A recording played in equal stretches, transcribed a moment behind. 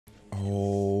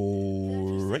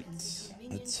Alright,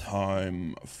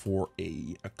 time for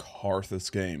a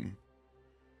Karthus game.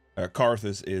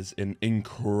 Karthus is an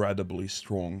incredibly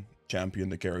strong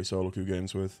champion to carry solo queue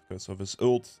games with because of his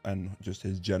ult and just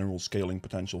his general scaling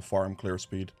potential, farm, clear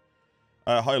speed.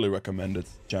 Highly recommended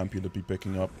champion to be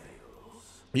picking up.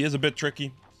 He is a bit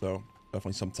tricky, so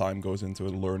definitely some time goes into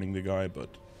learning the guy, but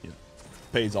yeah,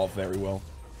 pays off very well.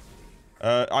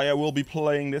 I will be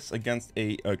playing this against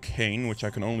a Kayn, which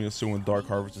I can only assume with Dark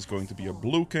Harvest is going to be a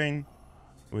blue Kayn,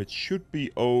 which should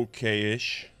be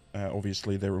okay-ish.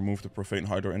 Obviously, they removed the Profane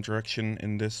Hydra interaction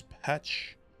in this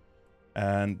patch,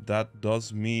 and that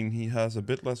does mean he has a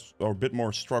bit less or a bit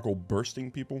more struggle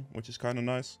bursting people, which is kind of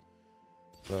nice.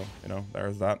 So, you know,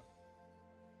 there's that.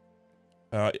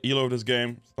 Elo of this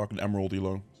game, talking Emerald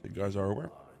Elo, so you guys are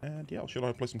aware. And yeah, should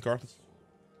I play some Karthus?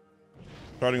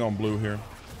 Starting on blue here.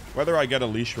 Whether I get a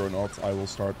leash or not, I will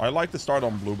start. I like to start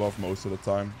on blue buff most of the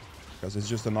time, because it's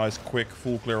just a nice, quick,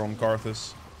 full clear on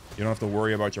Karthus. You don't have to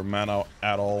worry about your mana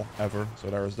at all, ever. So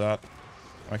there is that.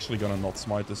 I'm actually gonna not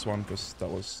smite this one, because that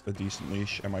was a decent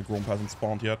leash, and my Gromp hasn't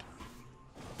spawned yet.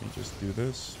 Let me just do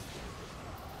this.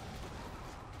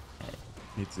 Right.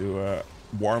 Need to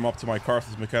warm up to my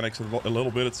Karthus mechanics a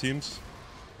little bit, it seems.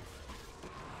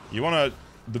 You wanna...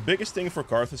 The biggest thing for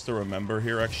Karthus to remember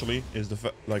here, actually, is the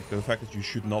fact that you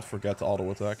should not forget to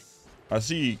auto-attack. I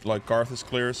see, like, Karthus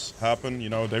clears happen, you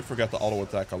know, they forget to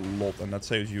auto-attack a lot, and that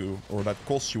saves you, or that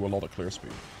costs you a lot of clear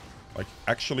speed. Like,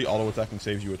 actually, auto-attacking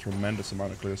saves you a tremendous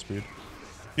amount of clear speed.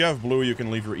 If you have blue, you can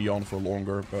leave your E on for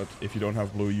longer, but if you don't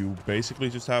have blue, you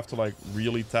basically just have to, like,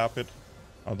 really tap it.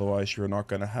 Otherwise, you're not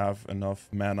gonna have enough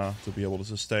mana to be able to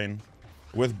sustain.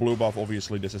 With blue buff,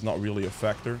 obviously, this is not really a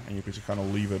factor, and you can just kind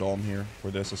of leave it on here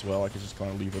for this as well. I can just kind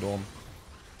of leave it on,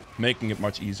 making it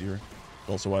much easier.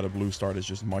 Also, why the blue start is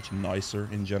just much nicer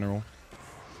in general.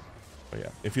 But yeah,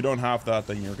 if you don't have that,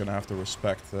 then you're gonna have to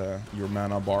respect your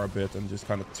mana bar a bit and just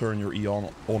kind of turn your E on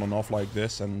and off like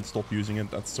this and stop using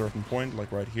it at a certain point,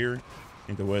 like right here. You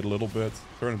need to wait a little bit,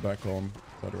 turn it back on,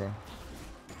 etc.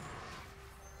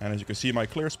 And as you can see, my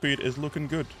clear speed is looking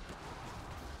good.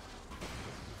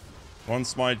 One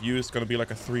smite used, gonna be like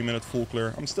a 3-minute full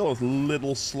clear. I'm still a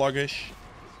little sluggish,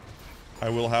 I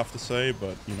will have to say,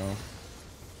 but you know,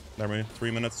 I mean,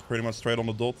 3 minutes pretty much straight on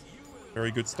the dot.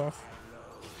 Very good stuff.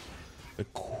 The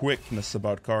quickness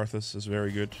about Karthus is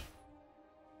very good.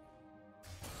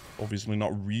 Obviously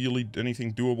not really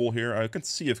anything doable here. I can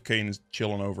see if Kayn is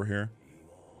chilling over here.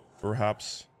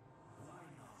 Perhaps.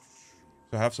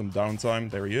 So have some downtime.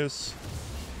 There he is.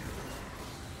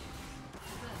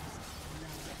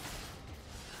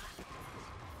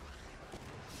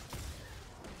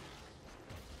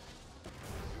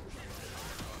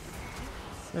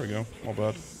 There we go, not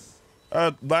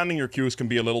bad. Landing your Qs can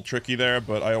be a little tricky there,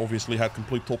 but I obviously had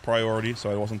complete top priority, so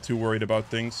I wasn't too worried about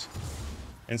things.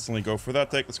 Instantly go for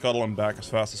that, take the scuttle and back as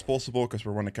fast as possible, because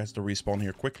we're going to catch the respawn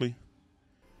here quickly.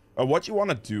 What you want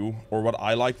to do, or what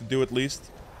I like to do at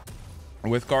least,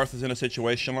 with Karthus in a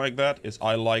situation like that, is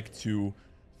I like to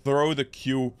throw the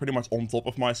Q pretty much on top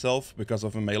of myself, because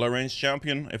of a melee range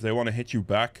champion. If they want to hit you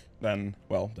back, then,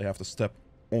 well, they have to step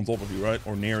on top of you, right?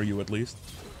 Or near you at least.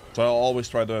 So I'll always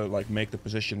try to, like, make the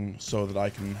position so that I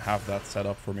can have that set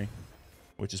up for me.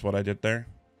 Which is what I did there.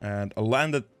 And I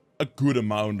landed a good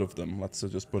amount of them, let's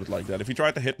just put it like that. If he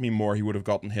tried to hit me more, he would have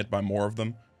gotten hit by more of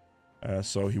them.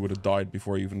 So he would have died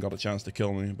before he even got a chance to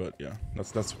kill me. But yeah,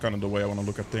 that's kind of the way I want to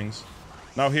look at things.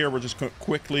 Now here, we're just going to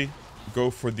quickly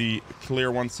go for the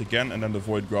clear once again. And then the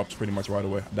Void drops pretty much right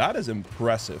away. That is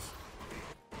impressive.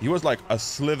 He was like a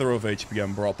slither of HP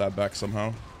and brought that back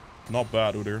somehow. Not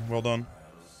bad, Udyr. Well done.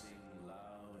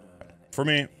 For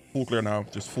me, full clear now,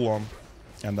 just full on.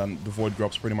 And then the Void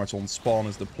drops pretty much on spawn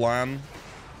is the plan.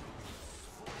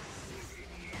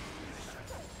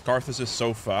 Karthus is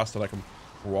so fast that I can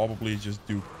probably just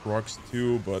do Krugs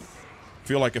too, but I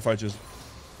feel like if I just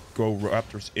go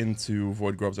Raptors into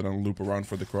Void Grubs and then loop around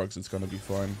for the Krugs, it's gonna be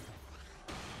fine.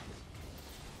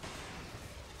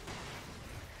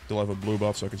 Still have a blue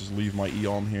buff, so I can just leave my E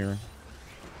on here.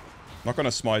 Not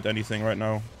gonna smite anything right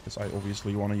now, because I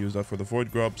obviously want to use that for the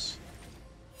Void Grubs.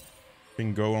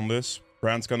 Can go on this.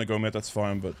 Brand's gonna go mid, that's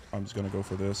fine, but I'm just gonna go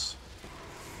for this.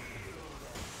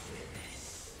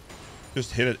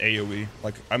 Just hit it AoE.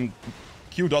 Like,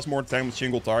 Q does more damage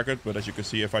single target, but as you can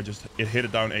see, if I just hit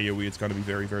it down AoE, it's gonna be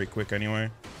very, very quick anyway.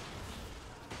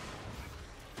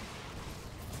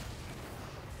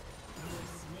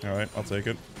 Alright, I'll take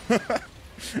it.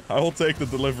 I will take the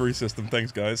delivery system,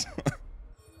 thanks guys.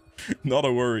 Not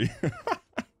a worry.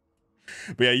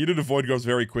 But yeah, you do the Void Grubs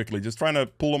very quickly. Just trying to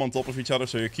pull them on top of each other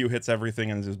so your Q hits everything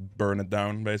and just burn it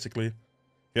down, basically.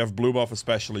 If you have blue buff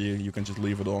especially, you can just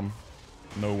leave it on.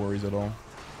 No worries at all.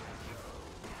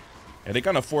 Yeah, they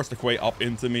kind of forced the Quay up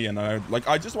into me, and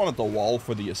I just wanted the wall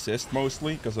for the assist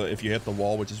mostly, because if you hit the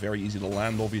wall, which is very easy to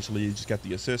land, obviously, you just get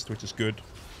the assist, which is good.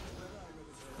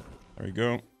 There we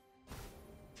go.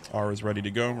 R is ready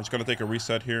to go. We're just going to take a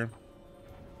reset here.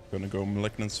 Gonna go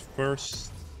Malignance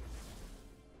first.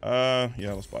 Yeah,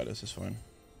 let's buy this, it's fine.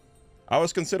 I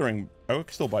was considering, I would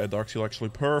still buy a Dark Seal actually.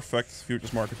 Perfect.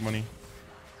 Futures market money.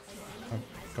 Oh,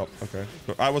 God, okay.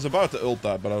 I was about to ult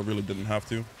that, but I really didn't have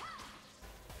to.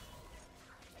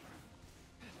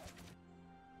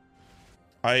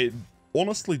 I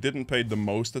honestly didn't pay the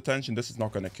most attention. This is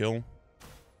not going to kill.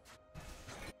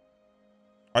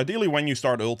 Ideally, when you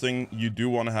start ulting, you do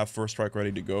want to have first strike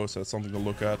ready to go, so that's something to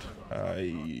look at.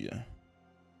 Yeah.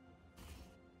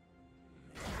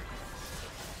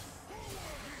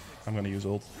 I'm going to use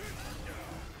ult.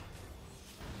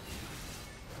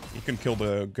 You can kill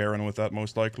the Garen with that,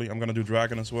 most likely. I'm going to do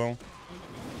Dragon as well.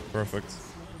 Perfect.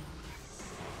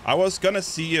 I was gonna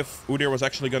see if Udyr was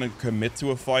actually gonna commit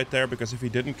to a fight there, because if he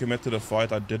didn't commit to the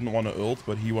fight, I didn't want to ult,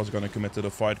 but he was gonna commit to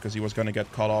the fight because he was gonna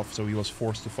get cut off, so he was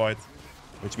forced to fight,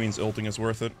 which means ulting is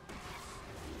worth it.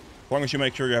 As long as you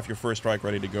make sure you have your first strike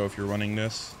ready to go if you're running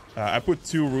this. I put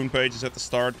 2 rune pages at the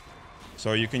start,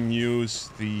 so you can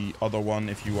use the other one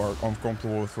if you are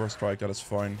uncomfortable with first strike, that is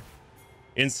fine.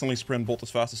 Instantly sprint bot as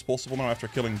fast as possible now after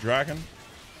killing Dragon.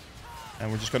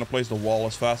 And we're just going to place the wall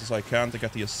as fast as I can to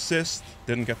get the assist.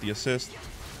 Didn't get the assist.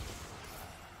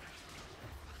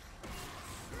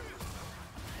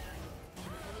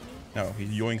 No, he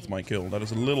yoinked my kill. That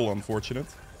is a little unfortunate.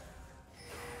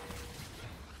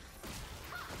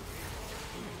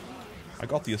 I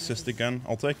got the assist again.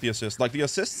 I'll take the assist. Like, the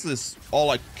assists is all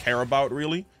I care about,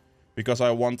 really. Because I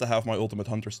want to have my ultimate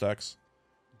hunter stacks.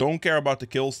 Don't care about the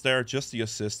kills there, just the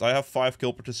assist. I have 5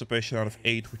 kill participation out of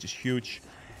 8, which is huge.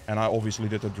 And I obviously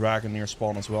did the Dragon near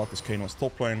spawn as well, because Kayn was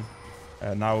top lane.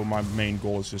 And now my main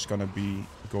goal is just going to be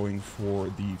going for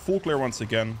the full clear once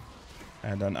again.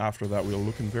 And then after that, we're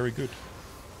looking very good.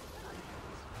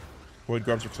 Void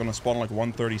Grubs are going to spawn like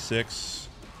 136.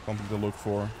 Something to look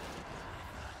for.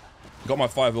 Got my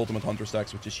 5 ultimate hunter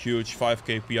stacks, which is huge. 5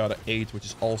 KP out of 8, which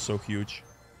is also huge.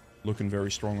 Looking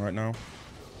very strong right now.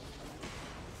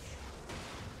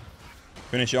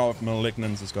 Finish off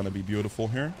Malignance is going to be beautiful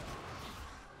here.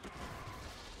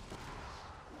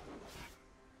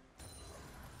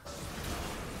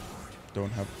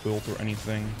 Don't have built or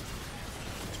anything.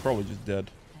 It's probably just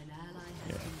dead.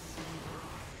 Yeah.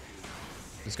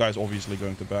 This guy's obviously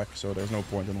going to back, so there's no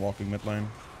point in walking mid lane.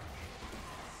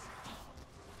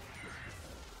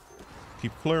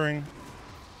 Keep clearing.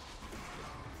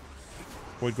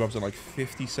 Void Grubs in like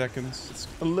 50 seconds. It's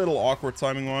a little awkward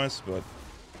timing wise, but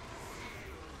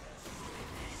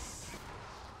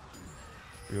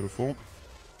beautiful.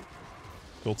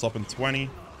 Builds up in 20.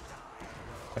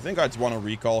 I think I'd want to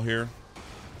recall here.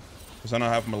 Because then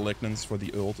I have Malignance for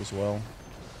the ult as well.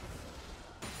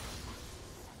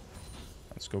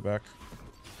 Let's go back.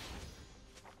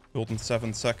 Ult in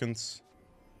 7 seconds.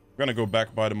 We're going to go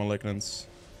back by the Malignance.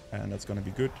 And that's going to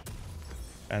be good.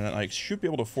 And then I should be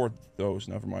able to afford those.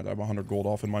 Never mind, I have 100 gold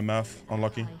off in my math.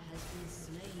 Unlucky.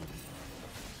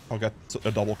 I'll get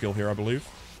a double kill here, I believe.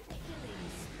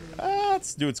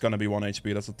 Dude's going to be 1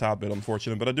 HP. That's a tad bit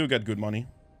unfortunate, but I do get good money.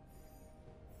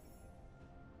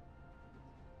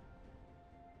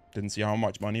 Didn't see how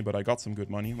much money, but I got some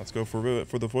good money. Let's go for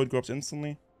the Void Grubs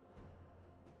instantly.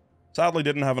 Sadly,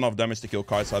 didn't have enough damage to kill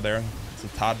Kaisa there. It's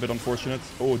a tad bit unfortunate.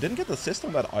 Oh, didn't get the assist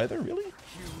on that either, really?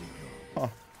 Huh.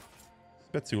 It's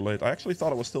a bit too late. I actually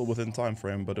thought it was still within time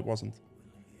frame, but it wasn't.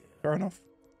 Fair enough.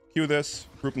 Cue this,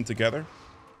 group them together.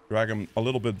 Drag him a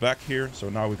little bit back here, so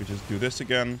now we could just do this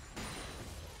again.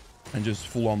 And just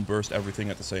full-on burst everything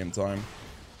at the same time.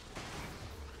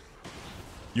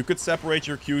 You could separate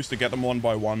your Qs to get them one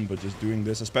by one, but just doing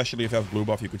this, especially if you have blue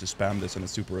buff, you could just spam this and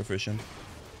it's super efficient.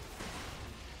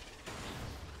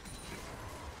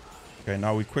 Okay,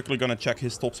 now we're quickly gonna check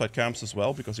his topside camps as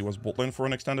well, because he was bot lane for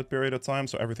an extended period of time,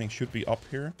 so everything should be up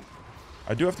here.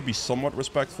 I do have to be somewhat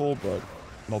respectful, but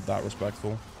not that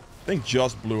respectful. I think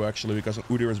just blue, actually, because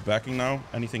Udyr is backing now.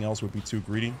 Anything else would be too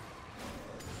greedy.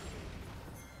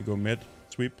 We go mid,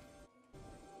 sweep.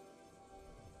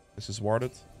 This is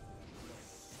warded.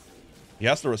 He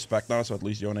has the respect now, so at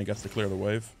least Yone gets to clear the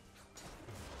wave.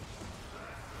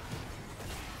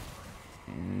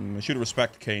 I should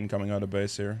respect Kayn coming out of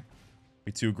base here.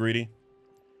 Be too greedy.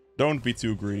 Don't be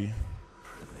too greedy.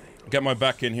 Get my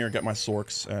back in here, get my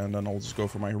Sorks, and then I'll just go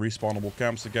for my respawnable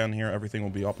camps again here. Everything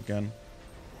will be up again.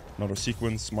 Another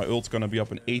sequence. My ult's gonna be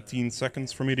up in 18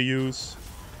 seconds for me to use.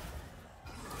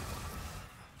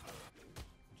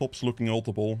 Top's looking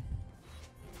ultable.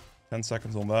 10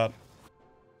 seconds on that.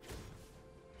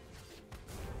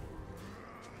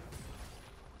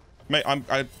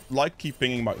 I like keep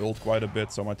pinging my ult quite a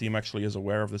bit, so my team actually is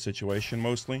aware of the situation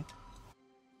mostly.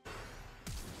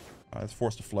 It's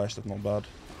forced to flash, that's not bad.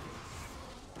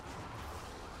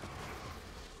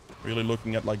 Really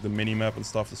looking at like the mini-map and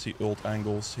stuff to see ult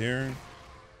angles here.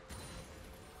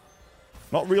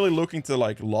 Not really looking to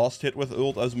like last hit with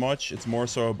ult as much. It's more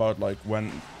so about like when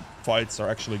fights are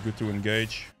actually good to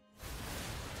engage.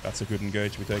 That's a good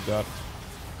engage, we take that.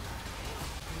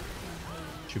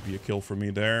 Should be a kill for me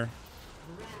there.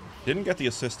 Didn't get the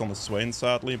assist on the Swain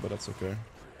sadly, but that's okay.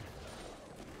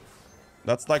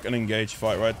 That's like an engaged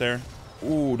fight right there.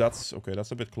 Ooh, that's okay,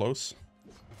 that's a bit close.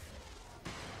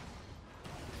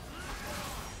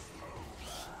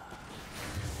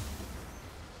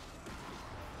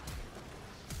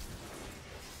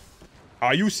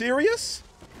 Are you serious?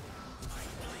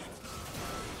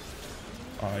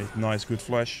 Alright, nice, good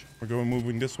flash. We're going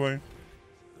moving this way.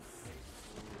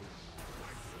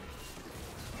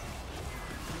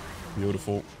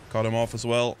 Beautiful. Cut him off as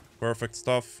well. Perfect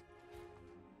stuff.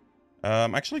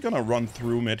 I'm actually gonna run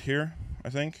through mid here, I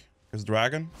think. Because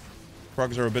Dragon.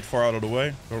 Progs are a bit far out of the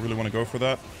way. Don't really want to go for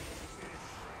that.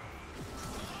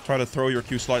 Try to throw your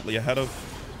Q slightly ahead of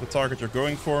the target you're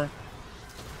going for.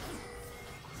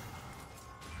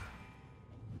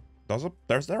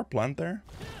 There's there a plant there?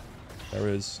 There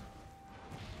is.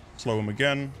 Slow him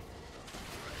again.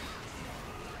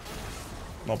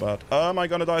 Not bad. Am I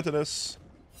gonna die to this?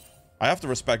 I have to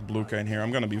respect Blue Cane here.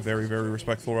 I'm gonna be very, very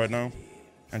respectful right now.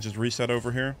 And just reset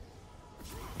over here.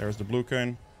 There's the Blue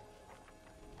Cane.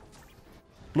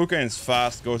 Blue Cane is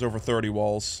fast, goes over 30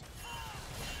 walls.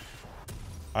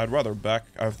 I'd rather back.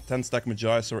 I have 10 stack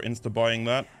Magi, so we're insta-buying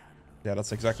that. Yeah,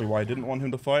 that's exactly why I didn't want him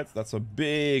to fight. That's a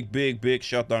big, big, big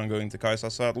shutdown going to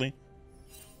Kai'Sa, sadly.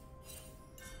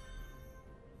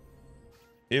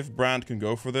 If Brand can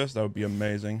go for this, that would be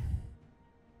amazing.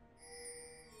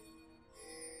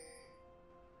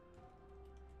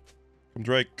 Come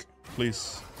Drake,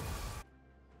 please.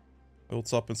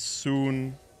 Ult's up and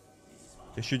soon.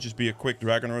 It should just be a quick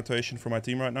dragon rotation for my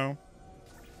team right now.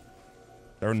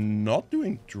 They're not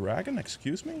doing dragon,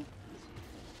 excuse me?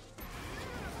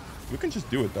 We can just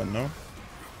do it then, no?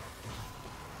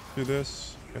 Do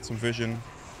this, get some vision.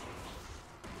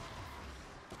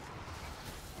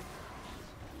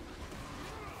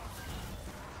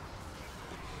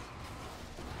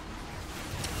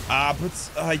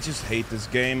 But I just hate this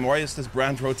game. Why is this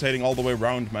Brand rotating all the way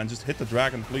around, man? Just hit the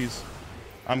dragon, please.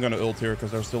 I'm gonna ult here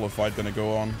because there's still a fight gonna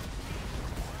go on.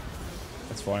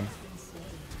 That's fine.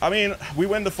 I mean, we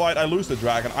win the fight, I lose the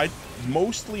dragon. I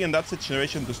mostly in that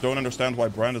situation just don't understand why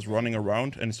Brand is running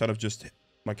around instead of just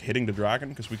like hitting the dragon,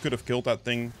 because we could have killed that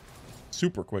thing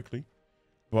super quickly.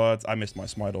 But I missed my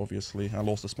smite, obviously. I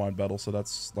lost the smite battle, so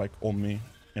that's like on me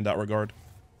in that regard.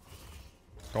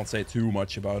 Can't say too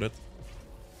much about it.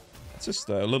 It's just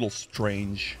a little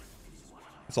strange.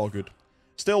 It's all good.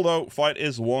 Still though, fight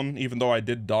is won, even though I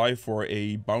did die for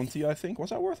a bounty, I think. Was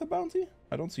that worth a bounty?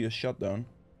 I don't see a shutdown.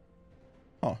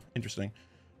 Huh, interesting.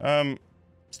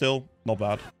 Still, not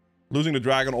bad. Losing the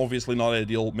dragon, obviously not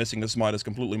ideal. Missing the smite is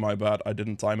completely my bad. I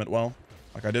didn't time it well.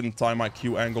 Like, I didn't time my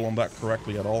Q angle on that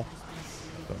correctly at all.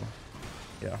 So,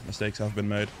 yeah, mistakes have been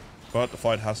made. But the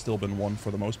fight has still been won for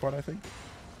the most part, I think.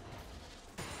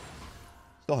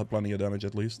 Still had plenty of damage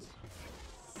at least.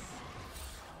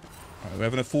 We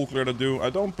have a full clear to do. I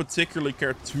don't particularly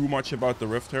care too much about the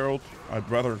Rift Herald. I'd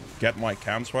rather get my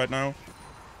camps right now.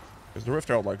 Because the Rift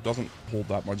Herald, like, doesn't hold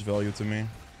that much value to me.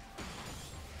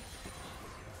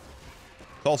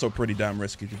 It's also pretty damn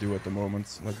risky to do at the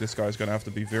moment. Like, this guy's gonna have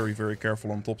to be very, very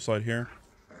careful on top side here.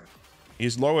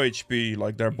 He's low HP.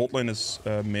 Like, their bot lane is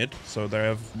mid, so they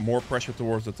have more pressure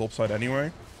towards the top side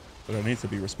anyway. But it needs to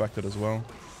be respected as well.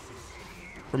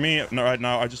 For me, right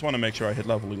now, I just want to make sure I hit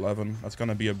level 11. That's going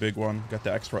to be a big one. Get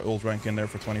the extra ult rank in there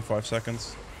for 25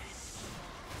 seconds.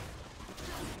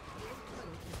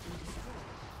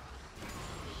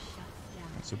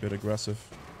 That's a bit aggressive.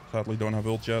 Sadly, don't have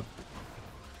ult yet.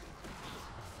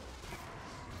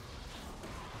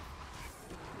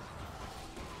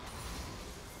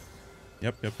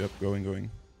 Yep.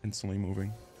 Going. Instantly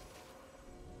moving.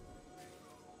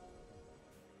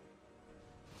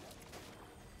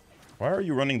 Why are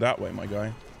you running that way, my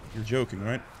guy? You're joking,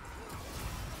 right?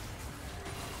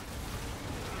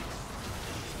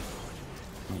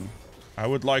 I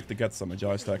would like to get some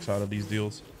Magi stacks out of these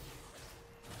deals.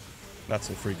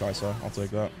 That's a free Kai'Sa. I'll take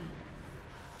that.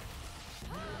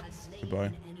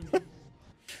 Goodbye.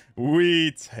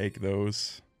 We take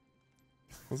those.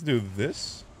 Let's do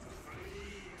this.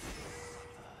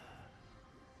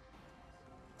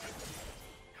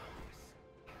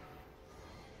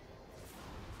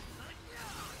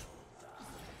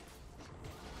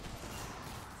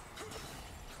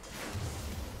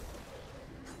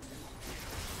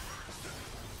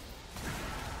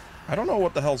 I don't know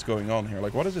what the hell's going on here.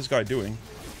 Like, what is this guy doing?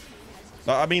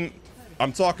 I mean,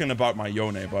 I'm talking about my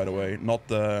Yone, by the way, not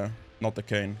the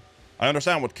Kayn. I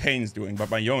understand what Kayn's doing, but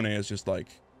my Yone is just like...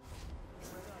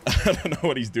 I don't know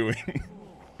what he's doing.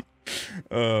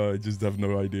 I just have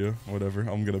no idea. Whatever,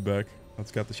 I'm gonna back.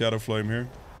 Let's get the Shadow Flame here.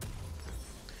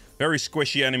 Very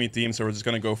squishy enemy team, so we're just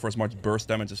gonna go for as much burst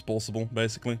damage as possible,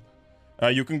 basically.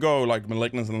 You can go like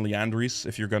Malignant and Liandry's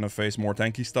if you're gonna face more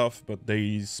tanky stuff, but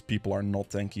these people are not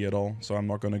tanky at all, so I'm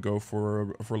not gonna go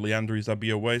for Liandry's. That'd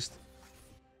be a waste.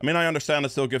 I mean, I understand it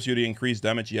still gives you the increased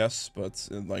damage, yes, but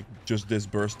like just this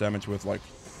burst damage with like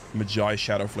Magi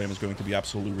Shadow Flame is going to be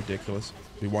absolutely ridiculous.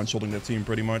 Be one-shotting the team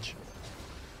pretty much,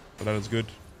 but that is good.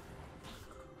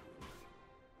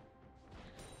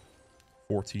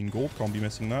 14 gold, can't be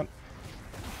missing that.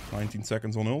 19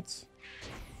 seconds on ult.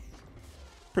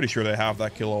 Pretty sure they have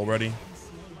that kill already.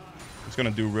 Just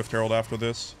gonna do Rift Herald after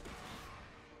this.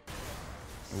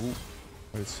 Ooh.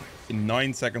 It's in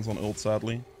 9 seconds on ult,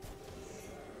 sadly.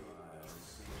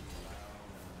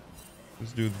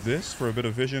 Let's do this for a bit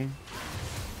of vision.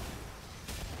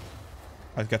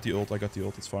 I got the ult,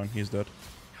 it's fine. He's dead.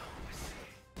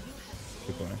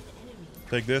 Goodbye.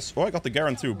 Take this. Oh, I got the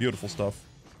Garen too. Beautiful stuff.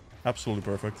 Absolutely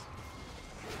perfect.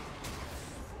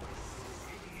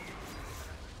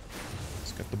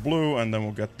 Let's get the blue, and then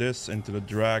we'll get this into the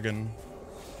dragon.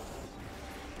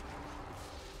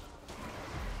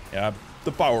 Yeah,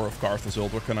 the power of Karthus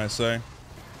ult, what can I say?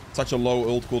 Such a low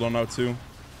ult cooldown now too.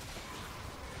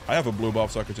 I have a blue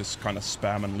buff, so I could just kind of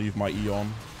spam and leave my E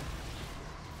on.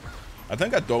 I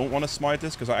think I don't want to smite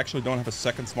this, because I actually don't have a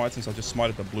second smite since I just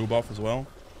smited the blue buff as well.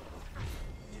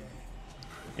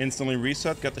 Instantly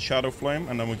reset, get the Shadow Flame,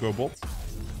 and then we go bot.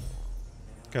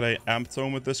 Get a Amp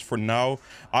Tome with this for now.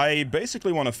 I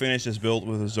basically want to finish this build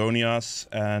with a Zonias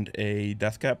and a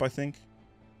Death Cap, I think.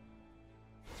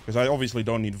 Because I obviously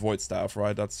don't need Void Staff,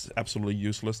 right? That's absolutely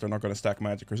useless. They're not going to stack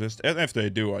Magic Resist. And if they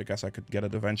do, I guess I could get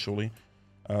it eventually.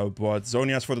 But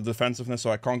Zonias for the defensiveness, so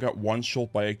I can't get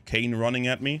one-shot by a Kayn running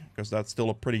at me. Because that's still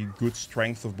a pretty good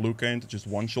strength of Blue Kayn to just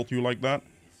one-shot you like that.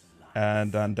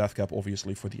 And then Death Cap,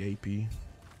 obviously, for the AP.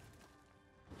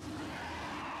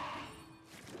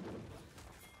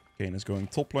 Kayn is going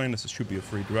top lane. This should be a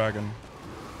free dragon.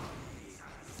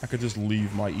 I could just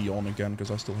leave my E on again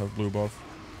because I still have blue buff.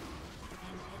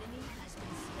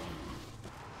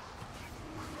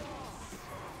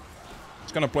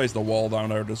 Just gonna place the wall down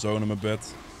there to zone him a bit.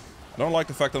 I don't like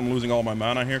the fact that I'm losing all my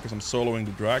mana here because I'm soloing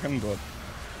the dragon, but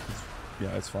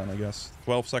yeah, it's fine, I guess.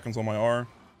 12 seconds on my R.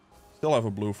 Still have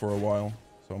a blue for a while,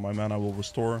 so my mana will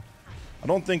restore. I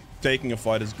don't think taking a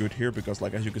fight is good here because,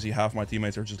 like, as you can see, half my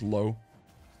teammates are just low.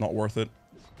 Not worth it.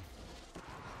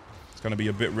 It's gonna be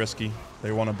a bit risky.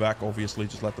 They want to back, obviously,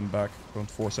 just let them back. Don't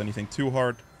force anything too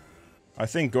hard. I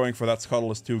think going for that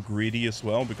scuttle is too greedy as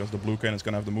well, because the blue Kayn is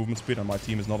gonna have the movement speed and my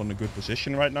team is not in a good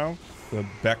position right now to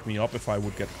back me up if I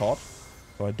would get caught.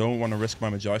 So I don't want to risk my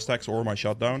Magi stacks or my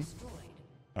shutdown.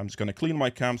 I'm just gonna clean my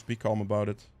camps, be calm about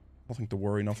it. Nothing to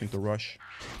worry, nothing to rush.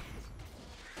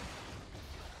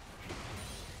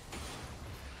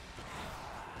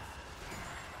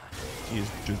 He is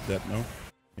just dead now.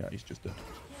 Yeah, he's just dead.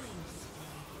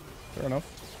 Fair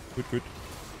enough. Good, good.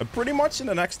 Pretty much in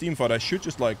the next team fight, I should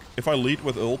just, like, if I lead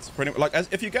with ult, pretty like,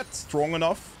 if you get strong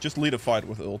enough, just lead a fight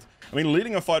with ult. I mean,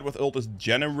 leading a fight with ult is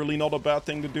generally not a bad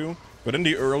thing to do, but in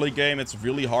the early game, it's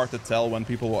really hard to tell when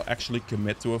people will actually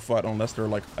commit to a fight unless they're,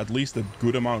 like, at least a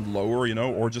good amount lower, you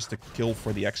know, or just a kill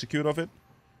for the execute of it.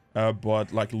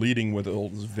 But, like, leading with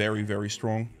ult is very, very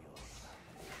strong.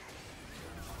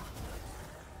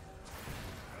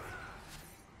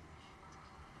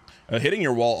 Hitting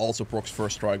your wall also procs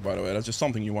first strike, by the way. That's just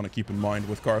something you want to keep in mind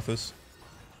with Karthus.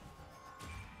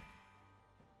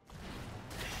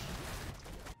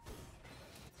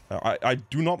 I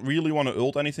do not really want to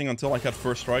ult anything until I get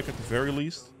first strike at the very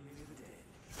least.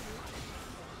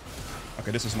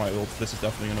 Okay, this is my ult. This is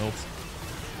definitely an ult.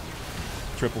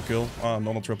 Triple kill.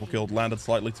 Not a triple kill. Landed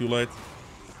slightly too late.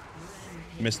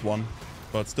 Missed one.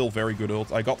 But still very good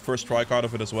ult. I got first strike out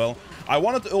of it as well. I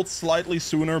wanted to ult slightly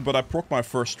sooner, but I proc my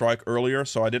first strike earlier,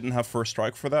 so I didn't have first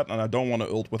strike for that, and I don't want to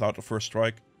ult without the first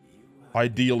strike.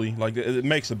 Ideally, like, it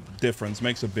makes a difference,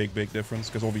 makes a big, big difference,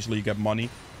 because obviously you get money,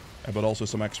 but also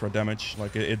some extra damage.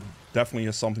 Like, it definitely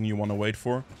is something you want to wait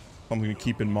for, something to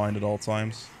keep in mind at all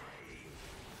times.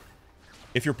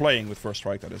 If you're playing with first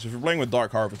strike, that is. If you're playing with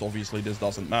Dark Harvest, obviously this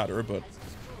doesn't matter, but...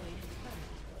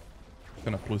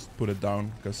 gonna put it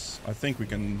down because I think we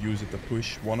can use it to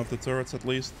push one of the turrets at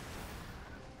least.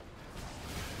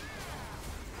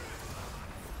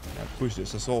 Push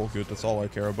this. That's all good. That's all I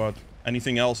care about.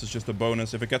 Anything else is just a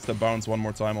bonus. If it gets the bounce one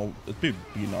more time, it'd be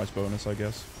a nice bonus, I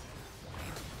guess.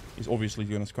 He's obviously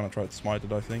going to kind of try to smite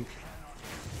it, I think.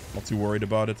 Not too worried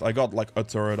about it. I got like a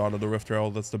turret out of the Rift Trail.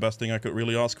 That's the best thing I could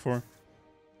really ask for.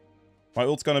 My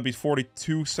ult's going to be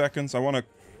 42 seconds. I want to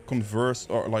converge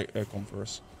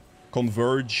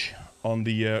on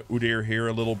the Udyr here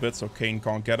a little bit so Kayn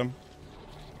can't get him.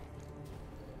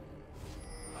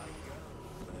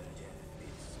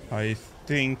 I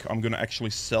think I'm gonna actually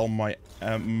sell my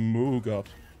oh god.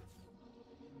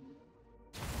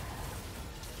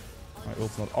 My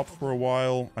ult's not up for a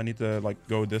while. I need to like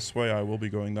go this way. I will be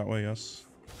going that way, yes.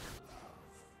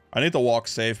 I need to walk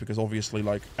safe because obviously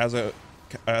like as a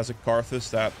Karthus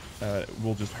that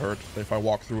will just hurt if I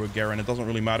walk through a Garen. It doesn't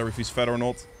really matter if he's fed or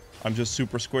not. I'm just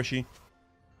super squishy.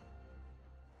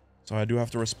 So I do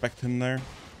have to respect him there.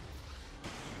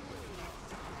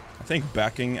 I think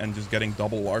backing and just getting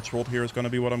double large rolled here is going to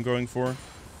be what I'm going for.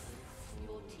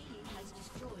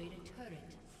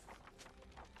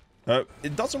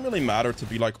 It doesn't really matter to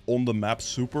be like on the map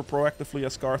super proactively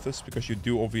as Karthus because you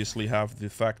do obviously have the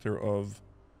factor of,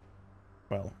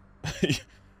 well,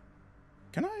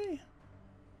 can I?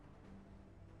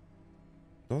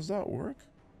 Does that work?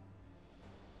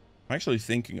 I'm actually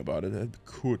thinking about it. It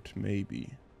could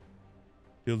maybe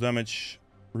deal damage,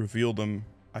 reveal them.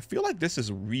 I feel like this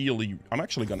is really... I'm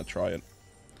actually going to try it.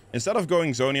 Instead of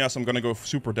going Zhonya's, I'm going to go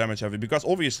super damage heavy. Because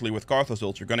obviously with Karthus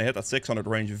ult, you're going to hit that 600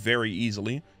 range very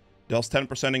easily. Deals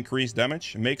 10% increased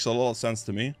damage. It makes a lot of sense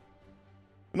to me.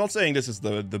 I'm not saying this is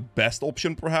the best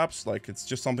option, perhaps. Like, it's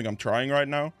just something I'm trying right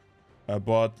now.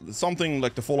 But something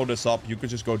like to follow this up, you could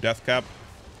just go Death Cap.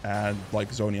 And like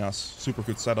Zhonya's. Super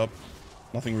good setup.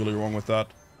 Nothing really wrong with that.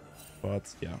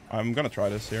 But yeah, I'm going to try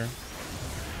this here.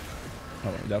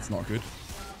 Oh, wait, that's not good.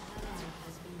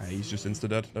 He's just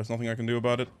insta-dead. There's nothing I can do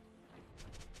about it.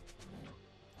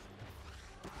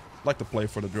 I'd like to play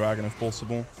for the dragon if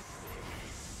possible.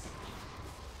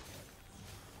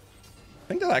 I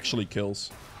think that actually kills.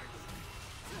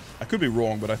 I could be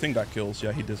wrong, but I think that kills.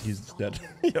 Yeah, he does. He's dead.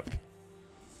 Yep.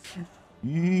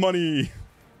 Money.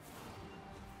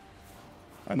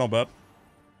 Not bad.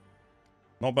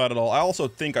 Not bad at all. I also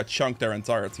think I chunked their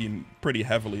entire team pretty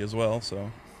heavily as well,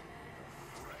 so...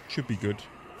 should be good.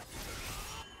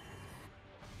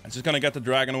 I'm just gonna get the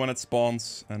dragon when it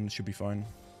spawns, and it should be fine.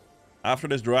 After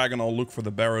this dragon, I'll look for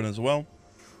the Baron as well.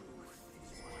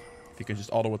 If you can just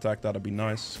auto-attack, that'd be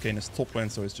nice. Kayn is top lane,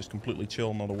 so it's just completely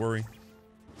chill, not a worry.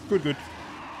 Good, good.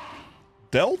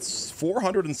 Delts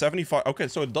 475. Okay,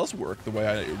 so it does work the way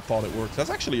I thought it worked. That's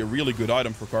actually a really good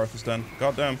item for Karthus then.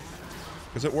 God damn.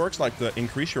 Because it works like the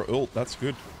increase your ult. That's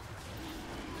good.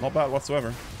 Not bad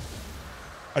whatsoever.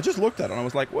 I just looked at it and I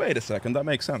was like, wait a second, that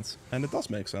makes sense. And it does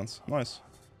make sense. Nice.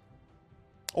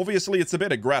 Obviously, it's a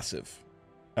bit aggressive.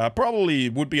 Probably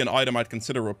would be an item I'd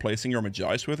consider replacing your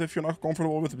Magi's with if you're not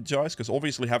comfortable with Magi's. Because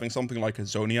obviously having something like a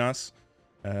Zhonya's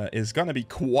is going to be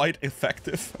quite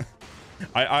effective.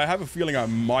 I have a feeling I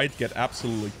might get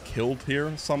absolutely killed here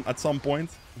at some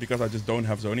point. Because I just don't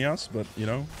have Zhonya's. But, you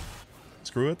know,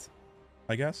 screw it,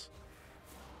 I guess.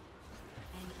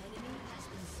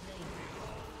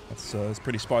 That's a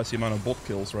pretty spicy amount of bot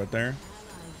kills right there.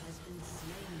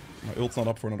 My ult's not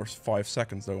up for another 5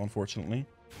 seconds though, unfortunately.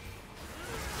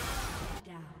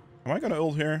 Am I gonna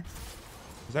ult here?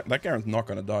 That Garen's not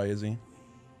gonna die, is he?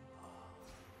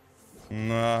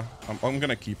 Nah, I'm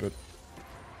gonna keep it.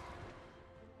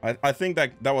 I think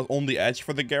that was on the edge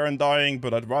for the Garen dying,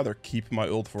 but I'd rather keep my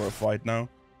ult for a fight now.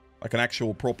 Like an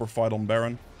actual proper fight on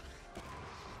Baron.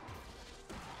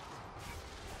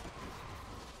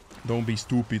 Don't be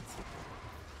stupid.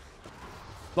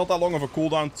 Not that long of a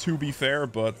cooldown, to be fair,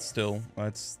 but still,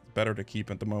 it's better to keep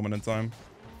at the moment in time.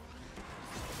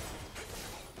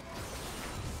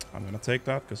 I'm gonna take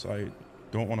that, because I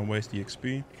don't want to waste the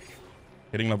XP.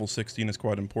 Hitting level 16 is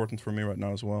quite important for me right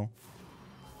now as well.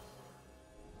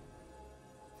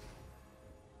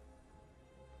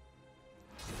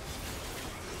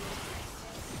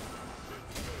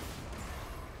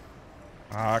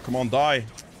 Ah, come on, die.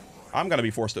 I'm gonna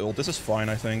be forced to ult. This is fine,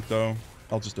 I think, though.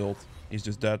 I'll just ult. He's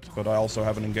just dead, but I also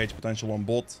have an engage potential on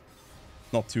bot.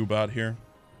 Not too bad here.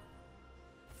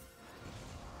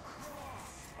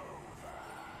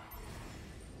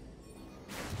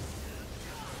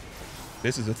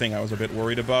 This is the thing I was a bit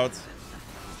worried about.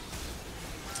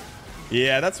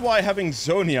 Yeah, that's why having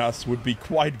Zhonya's would be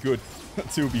quite good,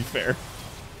 to be fair.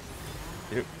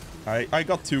 I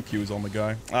got 2 Qs on the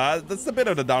guy. That's a bit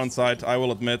of the downside, I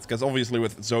will admit, because obviously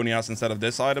with Zhonya's instead of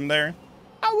this item there,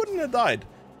 I wouldn't have died.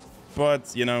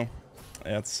 But, you know,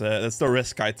 That's the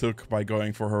risk I took by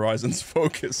going for Horizon's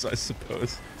Focus, I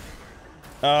suppose.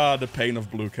 Ah, the pain of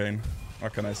Blue Cane.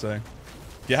 What can I say?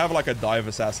 If you have like a dive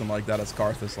assassin like that as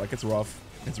Karthus, like it's rough.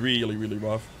 It's really, really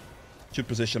rough. Should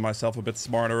position myself a bit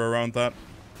smarter around that.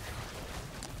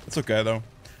 It's okay though.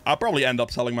 I'll probably end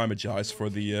up selling my Magi's for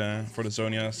the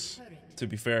Zonias, to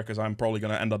be fair, because I'm probably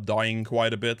gonna end up dying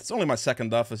quite a bit. It's only my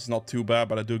second death, it's not too bad,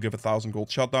 but I do give 1,000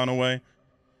 gold shutdown away.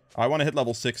 I want to hit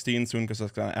level 16 soon because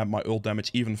that's gonna add my ult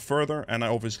damage even further, and I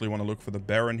obviously want to look for the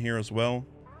Baron here as well.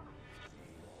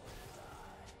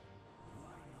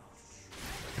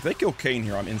 If they kill Kayn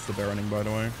here, I'm insta-Baroning, by the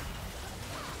way.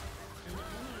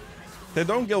 If they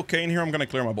don't kill Kayn here, I'm gonna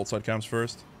clear my bot side camps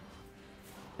first.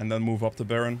 And then move up to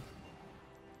Baron.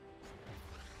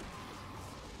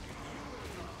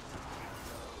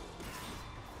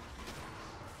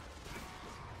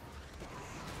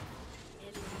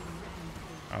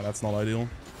 Ah, that's not ideal.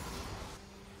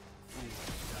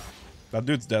 That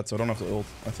dude's dead, so I don't have to ult,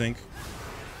 I think.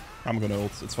 I'm gonna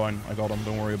ult, it's fine. I got him,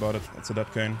 don't worry about it. It's a dead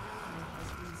Kayn.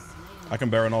 I can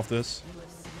Baron off this.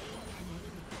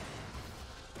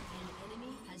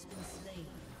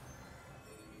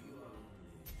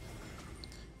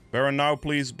 Baron now,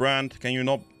 please, Brand. Can you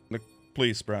not... Like,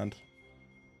 please, Brand.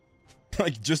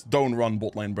 Like, just don't run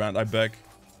bot lane, Brand, I beg.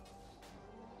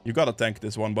 You gotta tank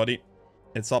this one, buddy.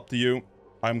 It's up to you.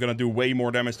 I'm gonna do way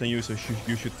more damage than you, so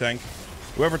you should tank.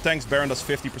 Whoever tanks Baron does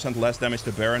 50% less damage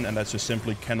to Baron, and that just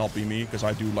simply cannot be me, because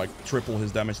I do, like, triple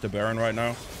his damage to Baron right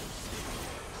now.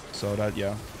 So that,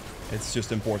 yeah. It's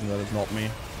just important that it's not me.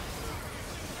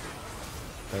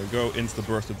 There we go,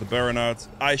 insta-bursted the Baron out.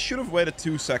 I should have waited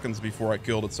 2 seconds before I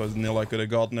killed it, so Nil I could have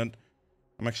gotten it.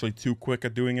 I'm actually too quick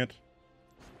at doing it.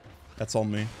 That's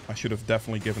on me. I should have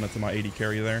definitely given it to my AD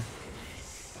carry there.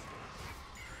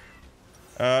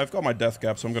 I've got my death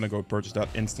cap, so I'm gonna go purchase that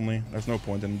instantly. There's no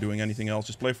point in doing anything else.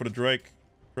 Just play for the Drake.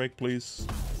 Drake, please.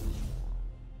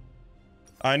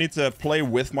 I need to play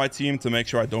with my team to make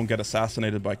sure I don't get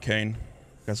assassinated by Kayn.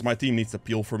 Because my team needs to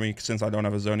peel for me, since I don't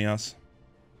have a Zonias.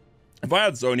 If I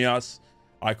had Zonias,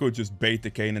 I could just bait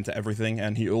the Kayn into everything,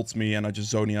 and he ults me, and I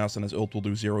just Zonias, and his ult will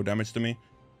do 0 damage to me.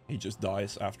 He just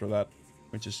dies after that,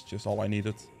 which is just all I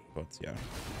needed. But, yeah.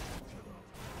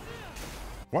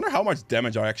 Wonder how much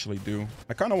damage I actually do.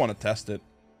 I kind of want to test it,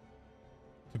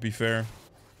 to be fair.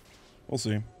 We'll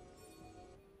see.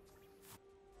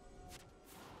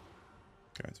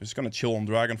 Okay, so just gonna chill on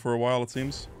Dragon for a while, it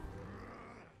seems.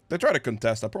 If they try to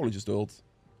contest, I probably just ult.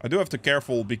 I do have to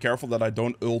be careful that I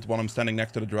don't ult when I'm standing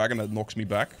next to the dragon that knocks me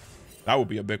back. That would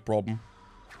be a big problem.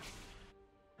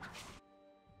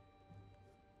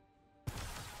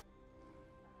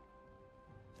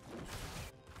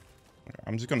 Okay,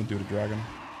 I'm just gonna do the dragon.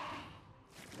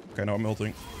 Okay, now I'm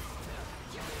ulting.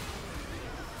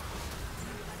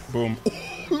 Boom.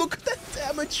 Oh, look at that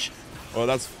damage! Oh,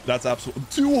 that's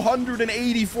absolute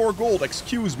 284 gold.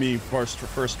 Excuse me, first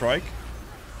strike.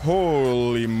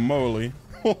 Holy moly.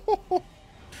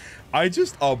 I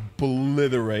just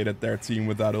obliterated their team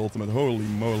with that ultimate. Holy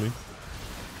moly.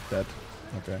 Dead.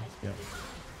 Okay, yeah.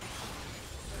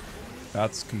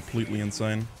 That's completely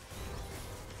insane.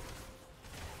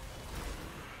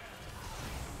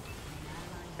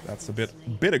 That's a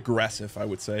bit aggressive, I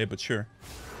would say, but sure.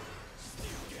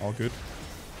 All good.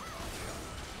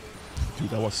 Dude,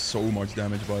 that was so much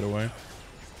damage, by the way.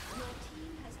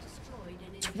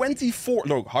 24.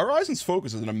 Look, Horizon's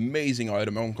Focus is an amazing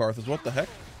item on Karthus. What the heck?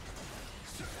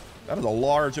 That is a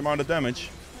large amount of damage.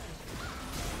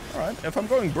 Alright, if I'm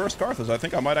going Burst Karthus, I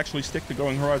think I might actually stick to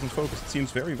going Horizon's Focus. It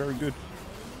seems very, very good.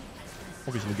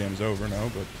 Obviously, the game's over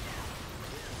now, but...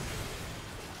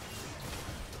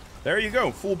 There you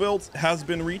go. Full build has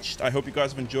been reached. I hope you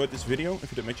guys have enjoyed this video.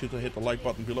 If you did, make sure to hit the like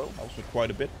button below. Helps me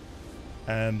quite a bit.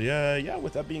 And yeah,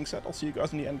 with that being said, I'll see you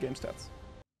guys in the endgame stats.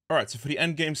 Alright, so for the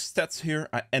endgame stats here,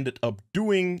 I ended up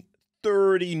doing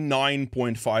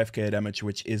 39.5k damage,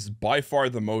 which is by far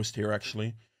the most here,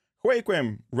 actually.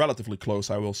 Quakequem, relatively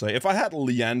close, I will say. If I had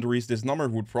Liandry's, this number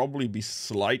would probably be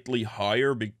slightly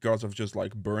higher because of just,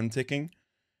 like, burn ticking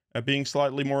being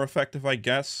slightly more effective, I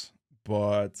guess.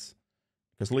 But...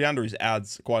 because Liandry's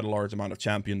adds quite a large amount of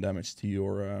champion damage to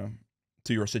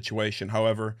your situation.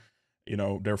 However... you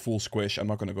know, they're full squish. I'm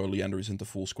not going to go Liandry's into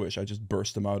full squish. I just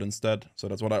burst them out instead. So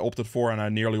that's what I opted for, and I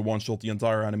nearly one-shot the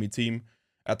entire enemy team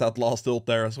at that last ult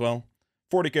there as well.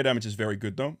 40k damage is very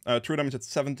good, though. True damage at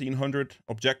 1700.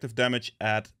 Objective damage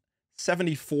at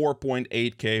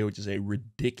 74.8k, which is a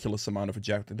ridiculous amount of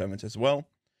objective damage as well.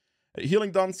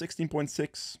 Healing done,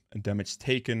 16.6. And damage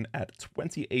taken at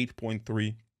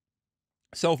 28.3.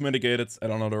 Self-mitigated at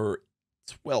another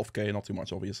 12k, not too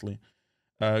much, obviously.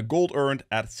 Gold earned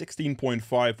at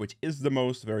 16.5, which is the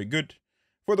most, very good.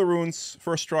 For the runes,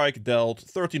 first strike dealt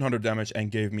 1300 damage and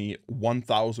gave me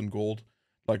 1000 gold.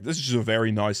 Like, this is just a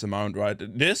very nice amount, right?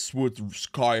 This would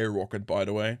skyrocket, by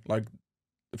the way. Like,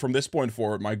 from this point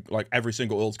forward, my every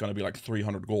single ult is going to be like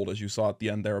 300 gold, as you saw at the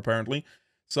end there, apparently.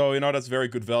 So, you know, that's very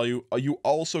good value. You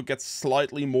also get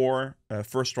slightly more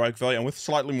first strike value. And with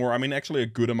slightly more, I mean actually a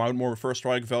good amount more first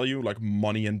strike value, like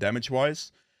money and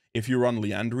damage-wise, if you run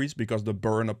Liandry's, because the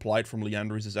burn applied from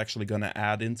Liandry's is actually going to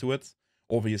add into it.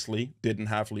 Obviously, didn't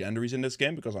have Liandry's in this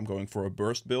game because I'm going for a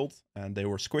burst build, and they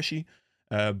were squishy.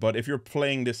 But if you're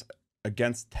playing this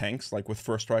against tanks, like with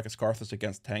first strike as Karthus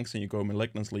against tanks, and you go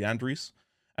Malignance Liandry's,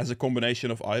 as a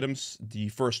combination of items, the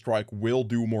first strike will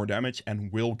do more damage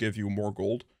and will give you more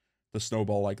gold, the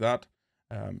snowball like that.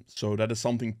 So that is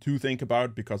something to think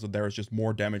about, because there is just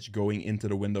more damage going into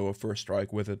the window of first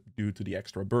strike with it due to the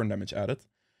extra burn damage added.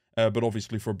 But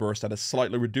obviously for burst that is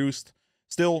slightly reduced.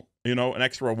 Still, you know, an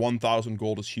extra 1000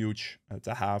 gold is huge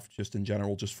to have, just in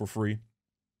general, just for free.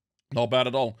 Not bad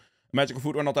at all. Magical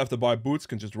Footwear, not have to buy boots,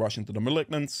 can just rush into the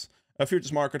Malignance.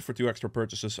 Futures Market for 2 extra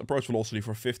purchases. Approach Velocity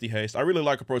for 50 haste. I really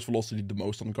like Approach Velocity the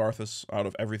most on Karthus out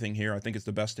of everything here. I think it's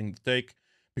the best thing to take,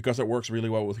 because it works really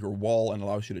well with your wall and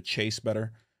allows you to chase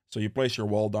better. So you place your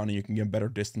wall down and you can get better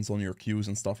distance on your Qs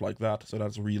and stuff like that. So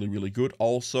that's really, really good.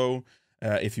 Also,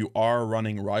 if you are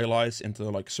running Rylai's into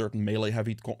like certain melee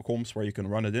heavy comps where you can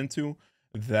run it into,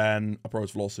 then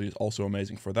Approach Velocity is also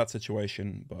amazing for that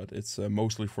situation. But it's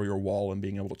mostly for your wall and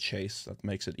being able to chase. That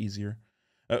makes it easier.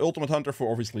 Ultimate Hunter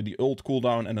for obviously the ult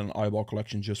cooldown, and then Eyeball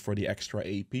Collection just for the extra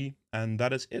AP. And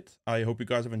that is it. I hope you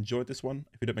guys have enjoyed this one.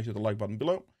 If you did, make sure to like button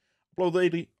below.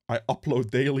 I upload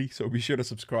daily, so be sure to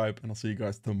subscribe, and I'll see you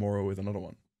guys tomorrow with another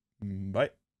one.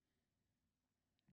 Bye.